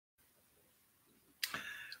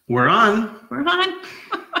We're on. We're on.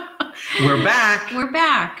 We're back. We're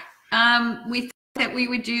back. We thought that we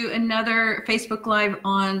would do another Facebook Live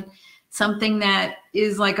on something that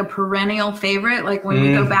is like a perennial favorite, like when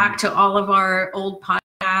we go back to all of our old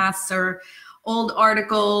podcasts or old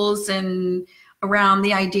articles and around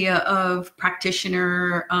the idea of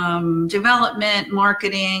practitioner development,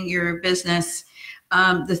 marketing, your business.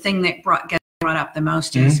 The thing that gets brought up the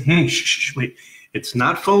most is... Wait, it's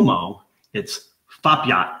not FOMO, it's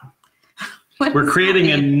FOPYAT. We're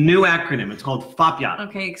creating a new acronym. It's called FOPYAT.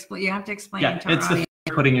 Okay, you have to explain. Yeah, it's the fear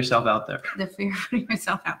of putting yourself out there. The fear of putting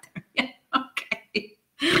yourself out there. Yeah, okay.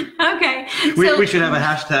 Okay. We should have a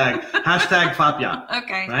hashtag FOPYAT.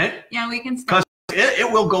 Okay. Right? Yeah, we can start.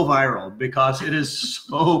 It will go viral because it is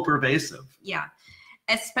so pervasive. Yeah,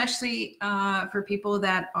 especially for people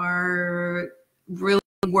that are really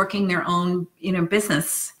working their own,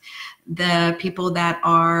 business. The people that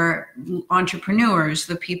are entrepreneurs,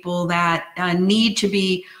 the people that need to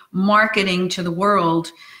be marketing to the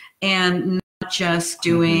world and not just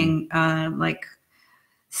doing like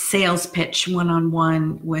sales pitch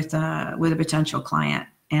one-on-one with a potential client.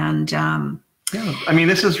 And yeah, I mean,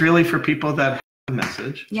 this is really for people that have a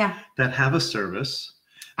message, that have a service,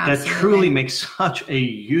 that truly makes such a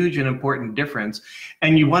huge and important difference.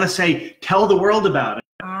 And you want to say, tell the world about it.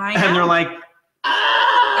 And they're like,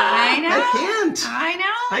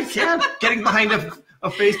 I can't. Getting behind a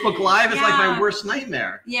Facebook Live is like my worst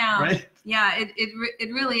nightmare. Yeah. Right? Yeah,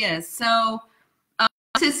 it really is. So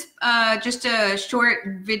this is just a short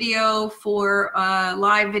video for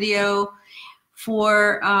live video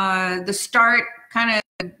for the start, kind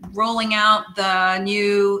of rolling out the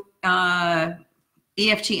new EFT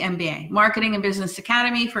MBA, Marketing and Business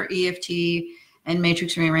Academy for EFT and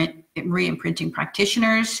Matrix Reimprinting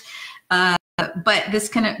practitioners. But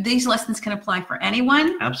these lessons can apply for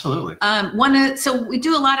anyone. Absolutely. So we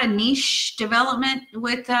do a lot of niche development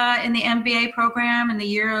with in the MBA program and the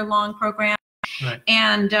year-long program. Right.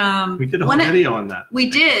 And we did a whole video on that.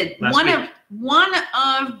 We did. One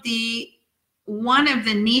of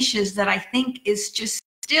the niches that I think is just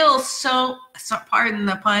still so pardon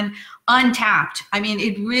the pun, untapped. I mean,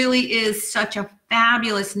 it really is such a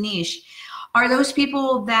fabulous niche. Are those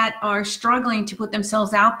people that are struggling to put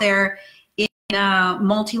themselves out there in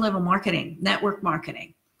multi-level marketing, network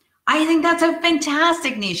marketing. I think that's a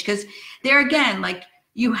fantastic niche because there again, like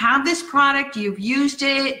you have this product, you've used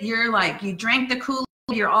it, you're like, you drank the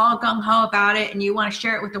Kool-Aid, you're all gung-ho about it and you want to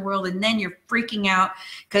share it with the world and then you're freaking out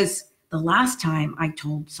because the last time I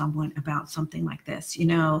told someone about something like this,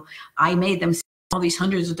 I made them all these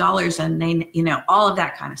hundreds of dollars and they, all of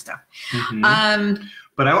that kind of stuff.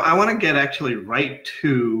 But I want to get actually right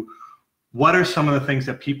to what are some of the things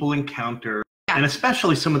that people encounter and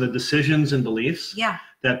especially some of the decisions and beliefs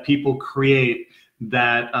that people create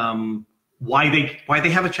that why they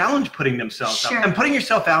have a challenge putting themselves out. And putting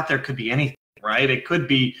yourself out there could be anything, right? It could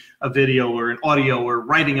be a video or an audio or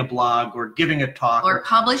writing a blog or giving a talk. Or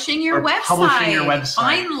publishing your website.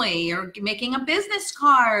 Finally, or making a business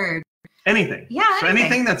card. Anything. Yeah, so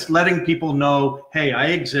anything that's letting people know, hey, I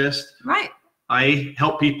exist. Right. I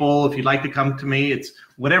help people. If you'd like to come to me, it's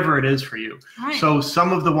whatever it is for you. Right. So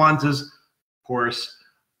some of the ones is, of course,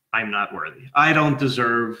 I'm not worthy. I don't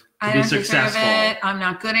deserve to be successful. I'm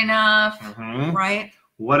not good enough. Right.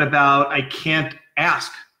 What about I can't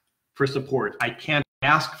ask for support? I can't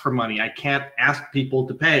ask for money. I can't ask people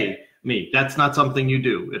to pay me. That's not something you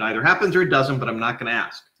do. It either happens or it doesn't, but I'm not going to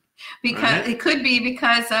ask. Because it could be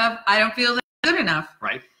because of I don't feel good enough.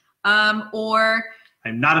 Right. Or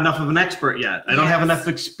I'm not enough of an expert yet. I don't have enough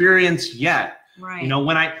experience yet. Right.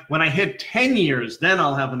 When I hit 10 years, then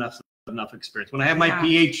I'll have enough experience. When I have my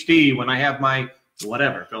PhD, when I have my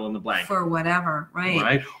whatever, fill in the blank. For whatever, right.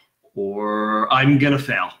 Right. Or I'm going to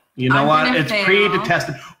fail. You know what? It's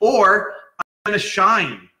pre-detested. Or I'm going to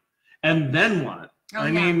shine. And then what?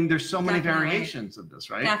 I mean, there's so many variations of this,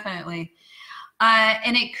 right? Definitely.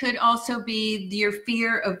 And it could also be your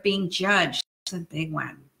fear of being judged. That's a big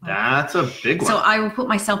one. That's a big one. So I will put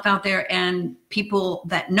myself out there and people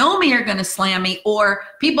that know me are going to slam me, or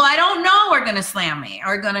people I don't know are going to slam me,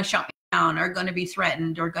 are going to shut me down, are going to be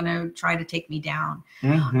threatened, or going to try to take me down.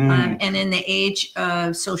 And in the age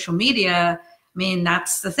of social media, I mean,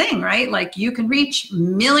 that's the thing, right? Like you can reach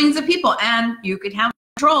millions of people and you could have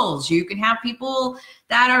trolls. You could have people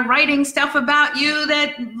that are writing stuff about you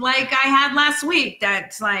that like I had last week.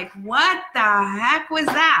 That's like, what the heck was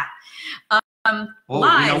that? You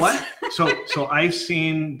know what? So I've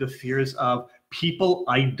seen the fears of people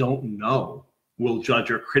I don't know will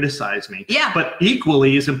judge or criticize me. Yeah. But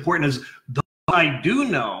equally as important as those I do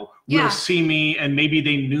know will see me, and maybe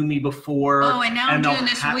they knew me before. Oh, and now I'm doing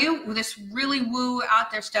this really woo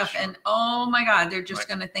out there stuff, and oh my God, they're just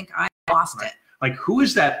going to think I lost it. Like, who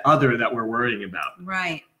is that other that we're worrying about?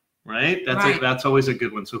 Right. Right? That's always a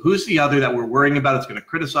good one. So who's the other that we're worrying about that's going to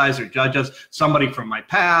criticize or judge us? Somebody from my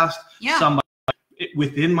past, somebody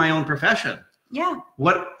within my own profession. Yeah.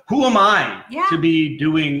 Who am I to be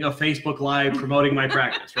doing a Facebook Live promoting my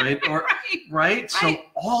practice, right? Or right? So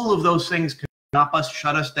all of those things can stop us,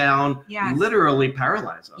 shut us down, literally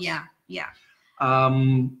paralyze us. Yeah. Yeah.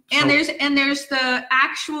 And there's the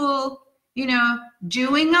actual,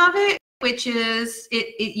 doing of it, which is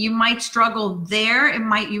you might struggle there.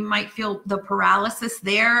 You might feel the paralysis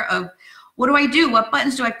there of what do I do? What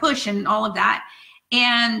buttons do I push? And all of that.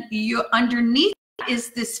 And you underneath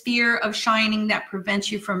is this fear of shining that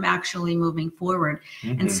prevents you from actually moving forward.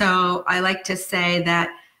 And so I like to say that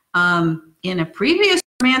in a previous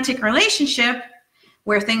romantic relationship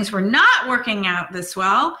where things were not working out this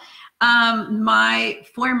well, my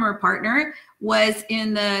former partner was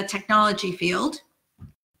in the technology field.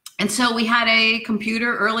 And so we had a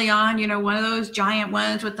computer early on, one of those giant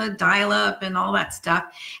ones with the dial-up and all that stuff.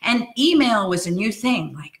 And email was a new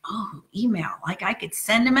thing. Like, oh, email. Like I could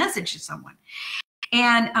send a message to someone.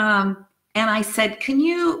 And I said, can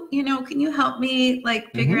you help me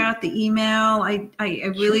figure out the email? I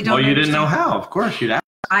really don't. Well, you didn't know how. Of course, you'd ask.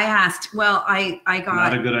 I asked. Well, I got.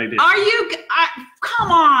 Not a good idea.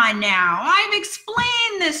 Come on now. I've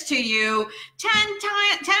explained this to you 10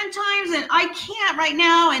 times, and I can't right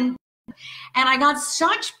now. And I got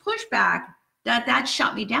such pushback that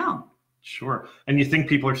shut me down. Sure. And you think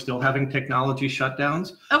people are still having technology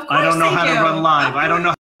shutdowns? Of course I don't know how to run live. I don't know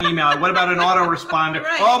how to email. What about an autoresponder?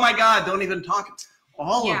 Oh my God, don't even talk.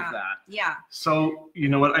 All of that. Yeah. So you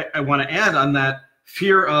know what I want to add on that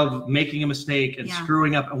fear of making a mistake and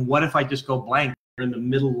screwing up. And what if I just go blank in the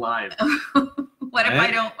middle live? What if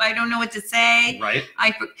I don't know what to say? Right.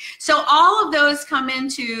 So all of those come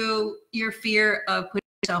into your fear of putting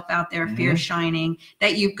yourself out there, fear of shining,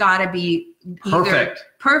 that you've got to be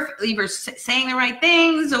either saying the right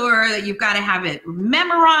things, or that you've got to have it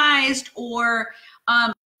memorized, or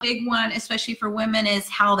big one, especially for women, is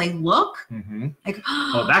how they look. Like,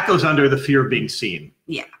 well, that goes under the fear of being seen.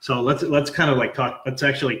 Yeah. So let's kind of let's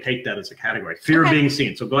actually take that as a category. Fear of being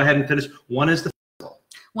seen. So go ahead and finish. One is the physical.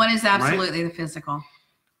 One is absolutely the physical.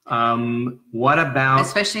 What about,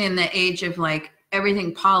 especially in the age of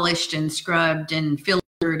everything polished and scrubbed and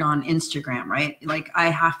filtered on Instagram, right? Like I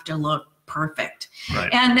have to look perfect. Right.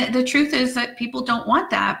 And the truth is that people don't want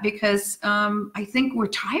that because I think we're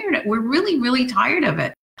tired. We're really, really tired of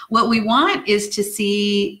it. What we want is to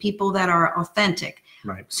see people that are authentic.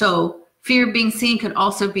 Right. So fear of being seen could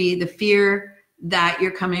also be the fear that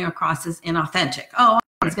you're coming across as inauthentic. Oh,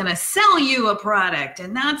 I was going to sell you a product.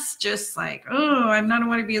 And that's just like, oh, I don't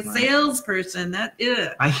want to be a salesperson.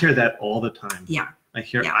 I hear that all the time. Yeah.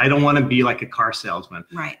 I don't want to be like a car salesman.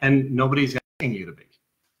 Right. And nobody's asking you to be.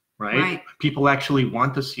 Right? People actually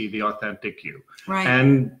want to see the authentic you. Right.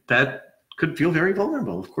 And that could feel very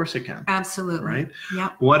vulnerable. Of course it can. Absolutely. Right? Yeah.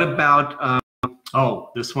 What about,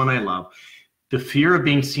 this one I love. The fear of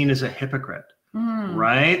being seen as a hypocrite.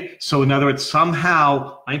 Right? So in other words,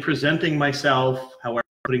 somehow I'm presenting myself, however,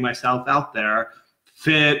 putting myself out there,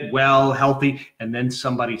 fit, well, healthy, and then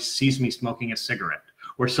somebody sees me smoking a cigarette.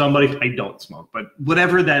 Or somebody, I don't smoke, but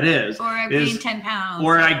whatever that is. Or I gained 10 pounds.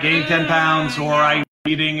 Or I gained 10 pounds, or I'm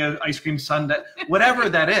eating an ice cream sundae. Whatever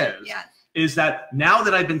that is. Is that now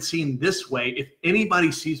that I've been seen this way, if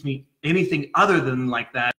anybody sees me anything other than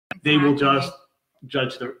like that, they will just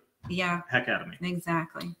judge the heck out of me.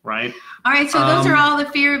 Exactly. Right? All right, so those are all the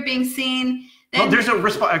fear of being seen. Well, there's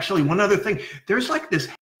actually one other thing. There's like this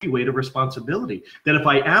heavy weight of responsibility that if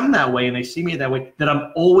I am that way and they see me that way, that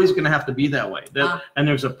I'm always going to have to be that way. And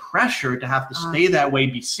there's a pressure to have to stay that way,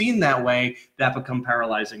 be seen that way, that become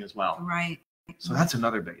paralyzing as well. Right. So that's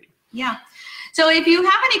another biggie. Yeah. So if you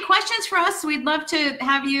have any questions for us, we'd love to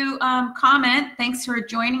have you comment. Thanks for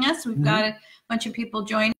joining us. We've got a bunch of people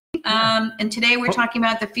joining. And today we're talking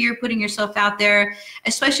about the fear of putting yourself out there,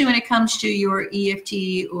 especially when it comes to your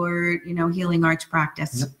EFT or, healing arts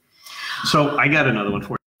practice. So I got another one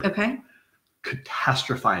for you. Okay.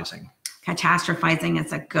 Catastrophizing. Catastrophizing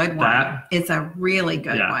is a good one. It's a really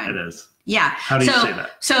good one. Yeah, it is. Yeah. How do you say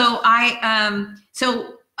that? So I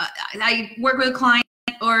work with a client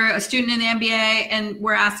or a student in the MBA, and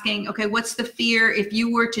we're asking, okay, what's the fear if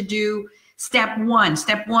you were to do step one?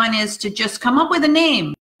 Step one is to just come up with a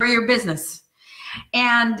name for your business.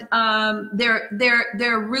 And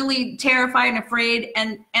they're really terrified and afraid,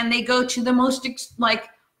 and they go to the most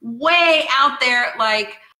way out there,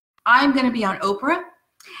 like, I'm going to be on Oprah,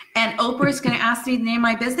 and Oprah is going to ask me to name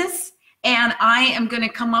my business, and I am going to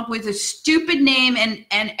come up with a stupid name, and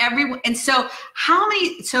everyone. And so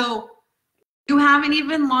so you haven't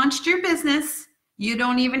even launched your business. You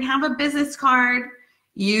don't even have a business card.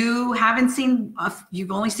 You haven't seen,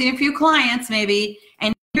 you've only seen a few clients maybe.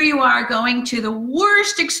 And here you are going to the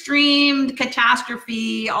worst extreme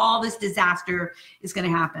catastrophe. All this disaster is going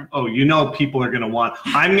to happen. Oh, you know, people are going to want,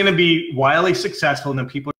 I'm going to be wildly successful, and then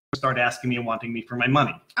people are going to start asking me and wanting me for my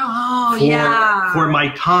money. Oh, For my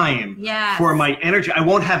time. Yes. For my energy. I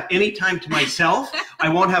won't have any time to myself. I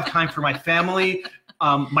won't have time for my family.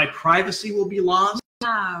 My privacy will be lost.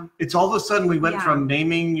 Yeah. It's all of a sudden we went from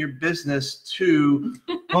naming your business to,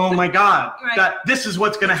 oh my God, that this is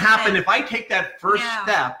what's going to happen. If I take that first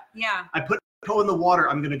step, I put my toe in the water,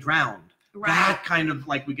 I'm going to drown. That kind of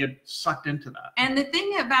like we get sucked into that. And the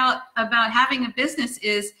thing about having a business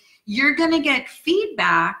is you're going to get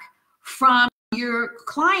feedback from your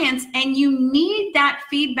clients, and you need that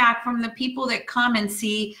feedback from the people that come and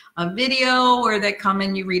see a video, or that come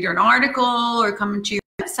and you read an article, or come into your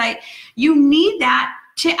website. You need that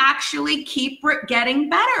to actually keep getting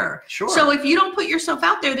better. Sure. So if you don't put yourself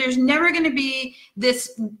out there, there's never going to be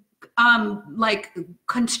this like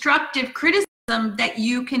constructive criticism that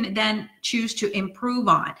you can then choose to improve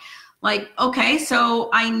on. Like, okay, so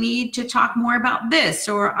I need to talk more about this,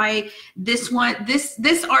 or this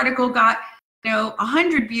article got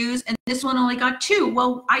 100 views and this one only got 2.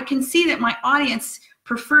 Well, I can see that my audience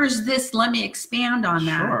prefers this. Let me expand on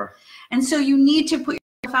that. Sure. And so you need to put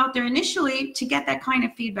yourself out there initially to get that kind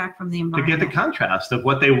of feedback from the environment. To get the contrast of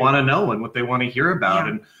what they want to know and what they want to hear about.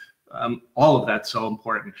 And all of that's so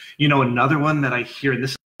important. Another one that I hear, and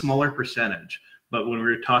this is a smaller percentage, but when we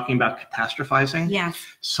were talking about catastrophizing,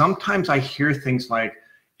 sometimes I hear things like,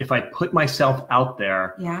 if I put myself out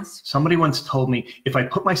there, somebody once told me, if I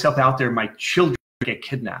put myself out there, my children get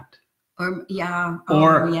kidnapped. Or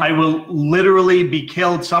I will literally be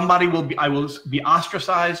killed. I will be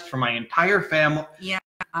ostracized from my entire family. Yeah,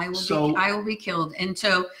 I will be killed. And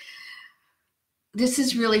so this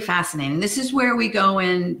is really fascinating. This is where we go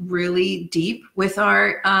in really deep with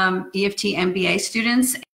our EFT MBA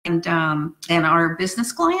students and our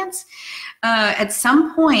business clients. At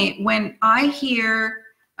some point when I hear,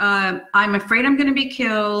 I'm afraid I'm going to be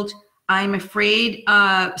killed, I'm afraid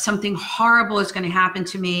something horrible is going to happen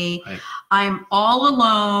to me, I'm all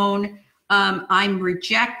alone, I'm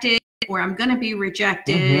rejected, or I'm going to be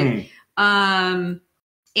rejected,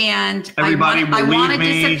 and everybody I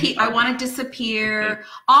want to disappear.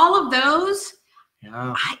 All of those,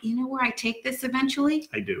 you know where I take this eventually?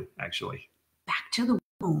 I do, actually. Back to the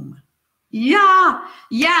womb. Yeah.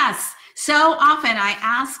 Yes. So often I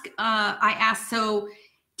ask, so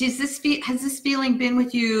has this feeling been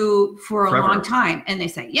with you for a long time? And they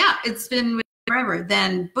say, yeah, it's been with me forever.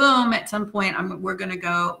 Then boom, at some point we're going to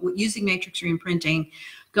go using matrix reimprinting,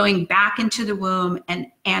 going back into the womb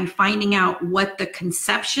and finding out what the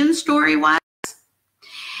conception story was.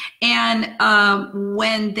 And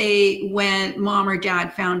when mom or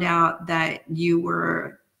dad found out that you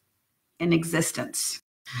were in existence.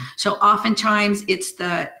 So oftentimes it's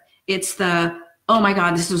the, oh my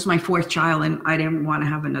God, this was my 4th child and I didn't want to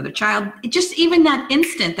have another child. Just even that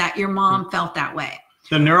instant that your mom felt that way.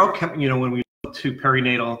 The when we look to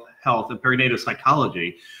perinatal health and perinatal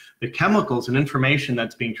psychology, the chemicals and information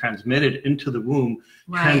that's being transmitted into the womb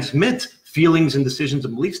transmits feelings and decisions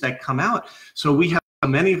and beliefs that come out. So we have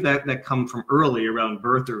many of that come from early, around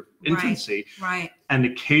birth or infancy, and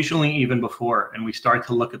occasionally even before. And we start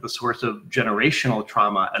to look at the source of generational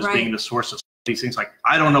trauma as being the source of these things. Like,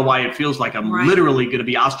 I don't know why it feels like I'm literally going to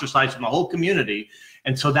be ostracized from the whole community.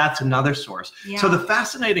 And so that's another source. So the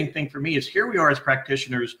fascinating thing for me is, here we are as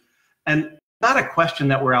practitioners, and not a question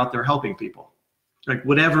that we're out there helping people. Like,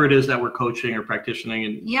 whatever it is that we're coaching or practicing,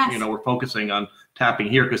 and we're focusing on tapping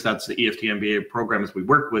here because that's the EFT MBA program as we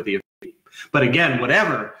work with EFT. But again,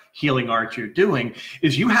 whatever healing art you're doing,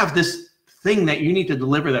 is you have this thing that you need to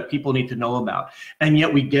deliver that people need to know about. And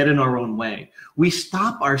yet we get in our own way. We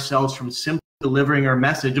stop ourselves from simply delivering our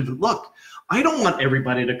message of, look, I don't want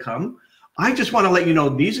everybody to come. I just want to let you know,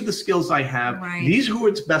 these are the skills I have. These are who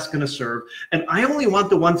it's best going to serve. And I only want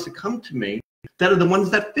the ones to come to me that are the ones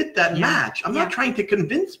that fit that match. I'm not trying to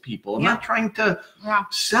convince people. I'm not trying to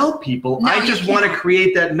sell people. No, I just want to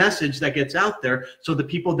create that message that gets out there so the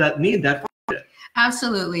people that need that find it.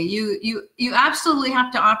 Absolutely. You absolutely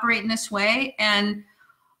have to operate in this way. And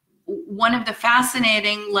one of the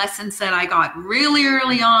fascinating lessons that I got really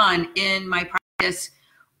early on in my practice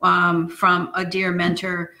from a dear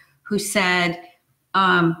mentor who said,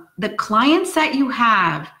 the clients that you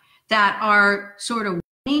have that are sort of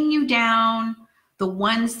weighing you down, the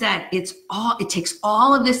ones that it takes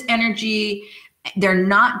all of this energy, they're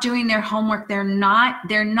not doing their homework, they are not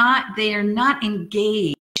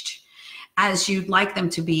engaged as you'd like them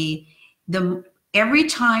to be. Every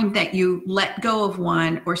time that you let go of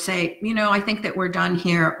one or say, I think that we're done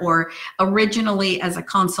here, or originally as a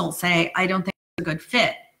consult say, I don't think it's a good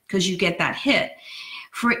fit, because you get that hit.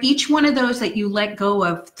 For each one of those that you let go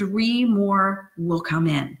of, 3 more will come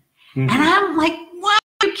in. And I'm like, what?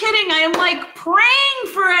 Are you kidding? I am like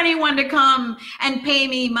praying for anyone to come and pay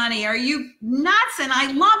me money. Are you nuts? And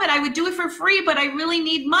I love it. I would do it for free, but I really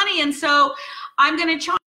need money. And so I'm going to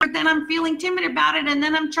charge, but then I'm feeling timid about it. And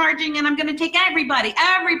then I'm charging, and I'm going to take everybody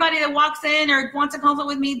that walks in or wants to consult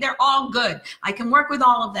with me. They're all good. I can work with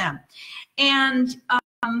all of them. And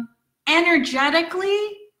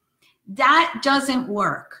energetically, that doesn't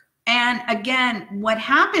work. And again, what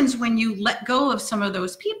happens when you let go of some of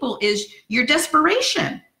those people is your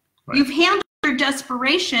desperation. Right. You've handled your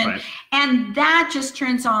desperation, right, and that just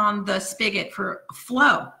turns on the spigot for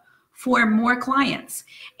flow, for more clients.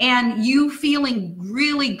 And you feeling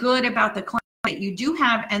really good about the clients that you do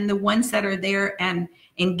have, and the ones that are there and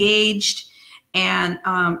engaged and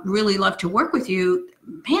really love to work with you.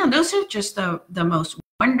 Man, those are just the most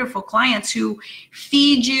wonderful clients who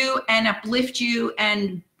feed you and uplift you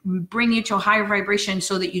and bring you to a higher vibration,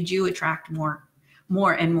 so that you do attract more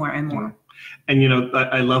and more and more. And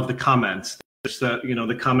I love the comments. There's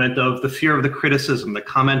the comment of the fear of the criticism, the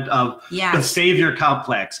comment of the savior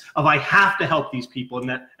complex, of I have to help these people, and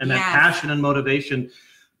that passion and motivation.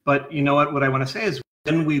 But you know what I want to say is,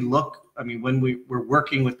 when we look, when we're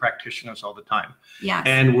working with practitioners all the time,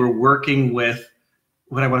 and we're working with,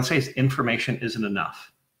 what I want to say is, information isn't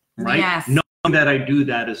enough, right? Yes. Knowing that I do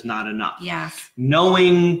that is not enough. Yes.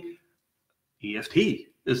 Knowing EFT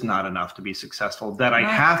is not enough to be successful. That I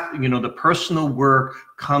have, the personal work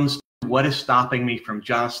comes to what is stopping me from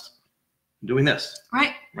just doing this.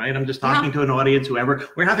 Right. Right. I'm just talking to an audience, whoever.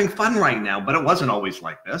 We're having fun right now, but it wasn't always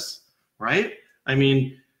like this. Right.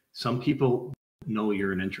 Some people know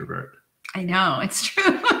you're an introvert. I know, it's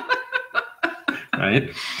true.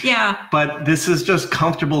 Right? Yeah. But this is just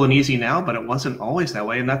comfortable and easy now, but it wasn't always that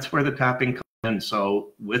way. And that's where the tapping comes in.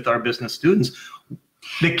 So with our business students,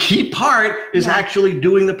 the key part is actually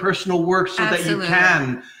doing the personal work, so that you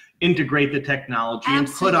can integrate the technology and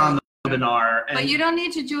put on the webinar. But you don't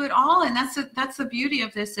need to do it all. And that's the beauty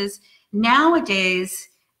of this is, nowadays,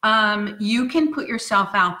 you can put yourself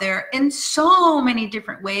out there in so many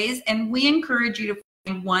different ways. And we encourage you to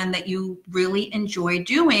one that you really enjoy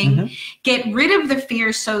doing. Get rid of the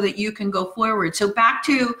fear so that you can go forward. So back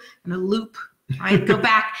to the loop, right? Go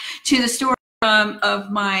back to the story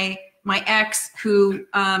of my ex, who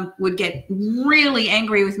would get really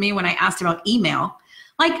angry with me when I asked about email.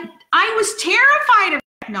 Like, I was terrified of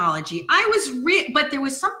technology. But there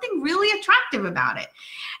was something really attractive about it.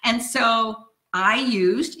 And so I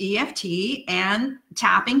used EFT and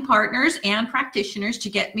tapping partners and practitioners to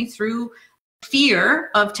get me through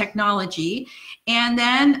fear of technology. And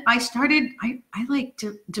then I like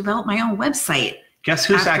to develop my own website. Guess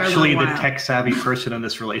who's actually the tech savvy person in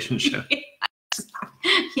this relationship?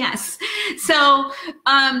 Yes. So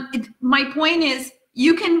my point is,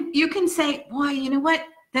 you can say, well, you know what,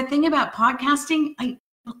 that thing about podcasting,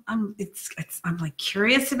 I'm like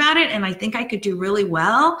curious about it, and I think I could do really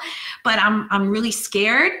well, but I'm really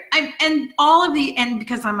scared. And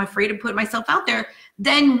because I'm afraid to put myself out there,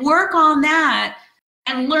 then work on that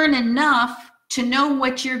and learn enough to know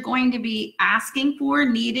what you're going to be asking for,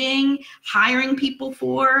 needing, hiring people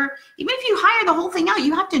for. Even if you hire the whole thing out,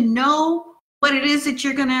 you have to know what it is that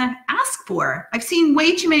you're going to ask for. I've seen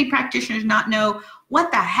way too many practitioners not know what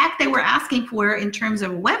the heck they were asking for in terms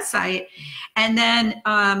of a website, and then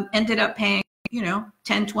ended up paying, $10,000,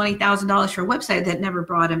 $20,000 for a website that never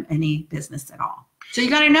brought them any business at all. So you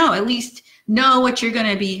got to at least know what you're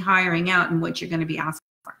going to be hiring out and what you're going to be asking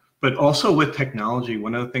for. But also with technology,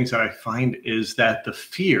 one of the things that I find is that the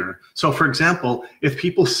fear. So for example, if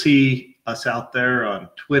people see us out there on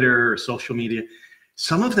Twitter or social media,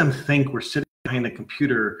 some of them think we're sitting behind the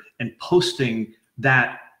computer and posting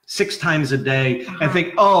that 6 times a day and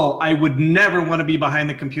think, oh, I would never want to be behind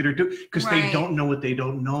the computer too, because they don't know what they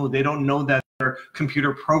don't know. They don't know that there are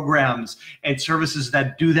computer programs and services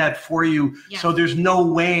that do that for you. So there's no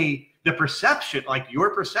way the perception, like your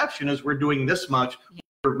perception is we're doing this much,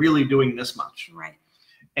 we're really doing this much. Right.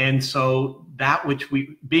 And so that which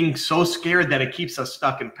being so scared that it keeps us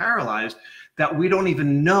stuck and paralyzed, that we don't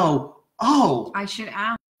even know, oh, I should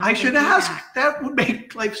ask. That would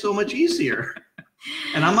make life so much easier.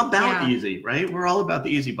 And I'm about easy, right? We're all about the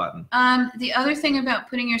easy button. The other thing about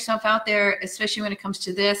putting yourself out there, especially when it comes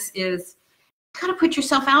to this, is got to put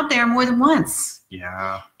yourself out there more than once.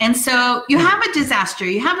 Yeah. And so you have a disaster,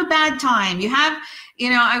 you have a bad time, you have,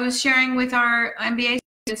 I was sharing with our MBA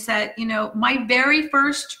students that, my very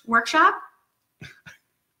first workshop.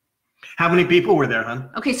 How many people were there, hon?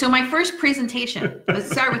 Okay, so my first presentation,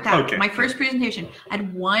 let's start with that. Okay. My first presentation, I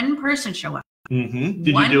had one person show up. Mm-hmm.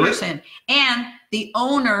 Did you do it? And the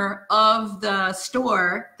owner of the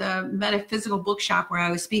store, the metaphysical bookshop where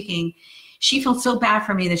I was speaking, she felt so bad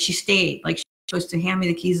for me that she stayed. Like, she was supposed to hand me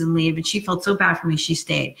the keys and leave, and she felt so bad for me, she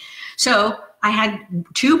stayed. So I had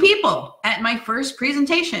 2 people at my first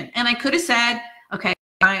presentation, and I could have said, okay,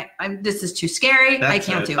 this is too scary. I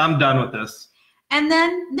can't do it. I'm done with this. And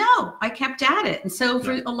then, no, I kept at it. And so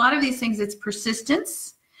for a lot of these things, it's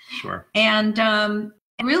persistence. Sure. And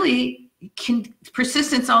really,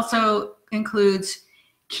 persistence also includes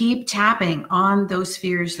keep tapping on those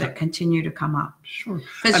fears that continue to come up. Sure.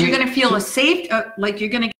 Because you're going to feel like you're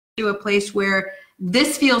going to get to a place where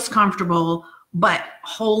this feels comfortable, but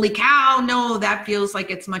holy cow, no, that feels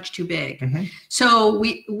like it's much too big. Mm-hmm. So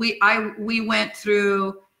we went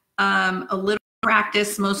through a little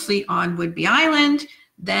practice mostly on Whidbey Island,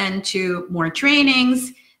 then to more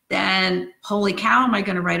trainings, then holy cow, am I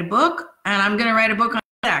going to write a book? And I'm going to write a book on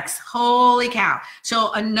sex. Holy cow.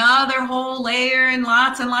 So another whole layer and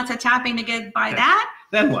lots of tapping to get by that.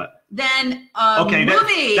 Then what? Then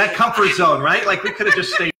movie. That comfort zone, right? Like we could have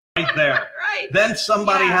just stayed right there. Right. Then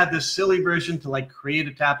somebody had this silly version to like create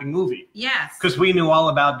a tapping movie. Yes. Because we knew all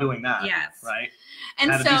about doing that. Yes. Right. And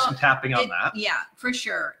had to do some tapping on that. Yeah, for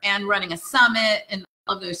sure. And running a summit and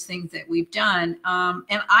all of those things that we've done.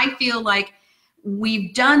 And I feel like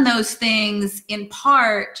we've done those things in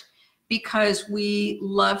part because we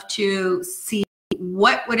love to see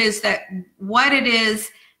what are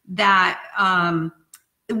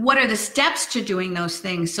the steps to doing those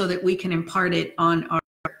things so that we can impart it on our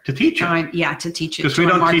to teach it. Yeah, to teach it. Because we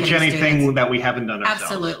don't teach anything that we haven't done ourselves.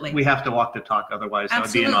 Absolutely. We have to walk the talk, otherwise that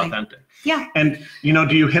would be inauthentic. Yeah. And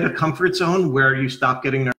do you hit a comfort zone where you stop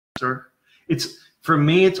getting nervous? For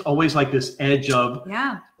me, it's always like this edge of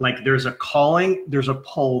like there's a calling, there's a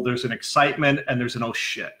pull, there's an excitement, and there's an oh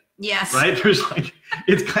shit. Yes. Right? There's like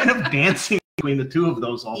it's kind of dancing between the two of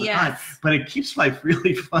those all the time. But it keeps life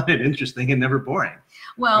really fun and interesting and never boring.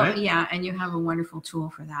 Well, right? Yeah, and you have a wonderful tool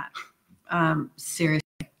for that. Seriously.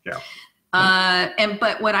 Yeah.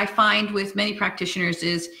 But what I find with many practitioners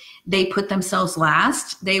is they put themselves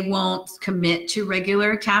last. They won't commit to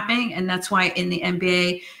regular tapping. And that's why in the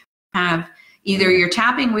MBA have either you're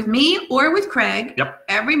tapping with me or with Craig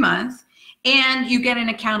every month, and you get an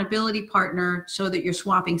accountability partner so that you're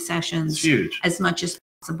swapping sessions as much as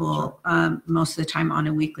possible, most of the time on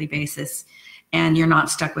a weekly basis. And you're not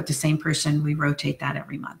stuck with the same person. We rotate that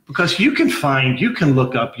every month. Because you can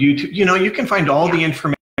look up YouTube, you can find all the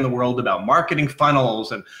information in the world about marketing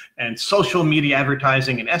funnels and social media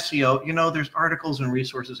advertising and SEO. There's articles and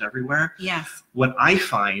resources everywhere. Yes. What I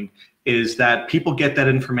find is that people get that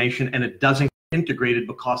information and it doesn't get integrated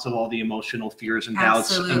because of all the emotional fears and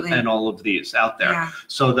doubts and all of these out there. Yeah.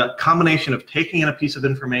 So the combination of taking in a piece of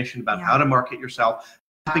information about how to market yourself,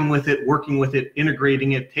 tapping with it, working with it,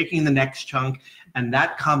 integrating it, taking the next chunk, and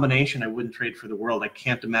that combination I wouldn't trade for the world. I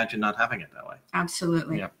can't imagine not having it that way.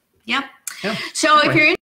 Absolutely. Yep. Yeah. So if you're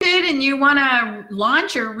interested and you want to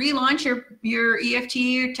launch or relaunch your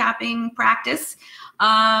EFT tapping practice,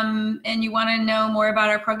 and you want to know more about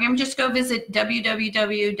our program, just go visit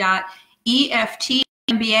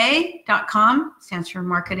www.EFTMBA.com. Stands for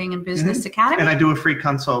Marketing and Business Academy. And I do a free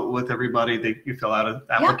consult with everybody that you fill out an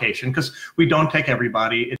application because we don't take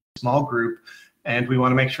everybody. It's a small group. And we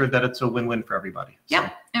want to make sure that it's a win-win for everybody.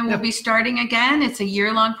 Yep. And we'll be starting again. It's a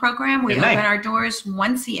year-long program. We open our doors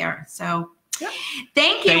once a year. So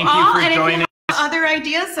thank you all. And if you have other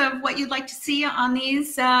ideas of what you'd like to see on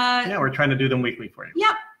these. We're trying to do them weekly for you.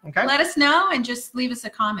 Yep. Okay. Let us know and just leave us a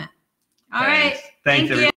comment. All right. Thanks,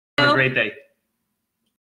 everyone. Have a great day.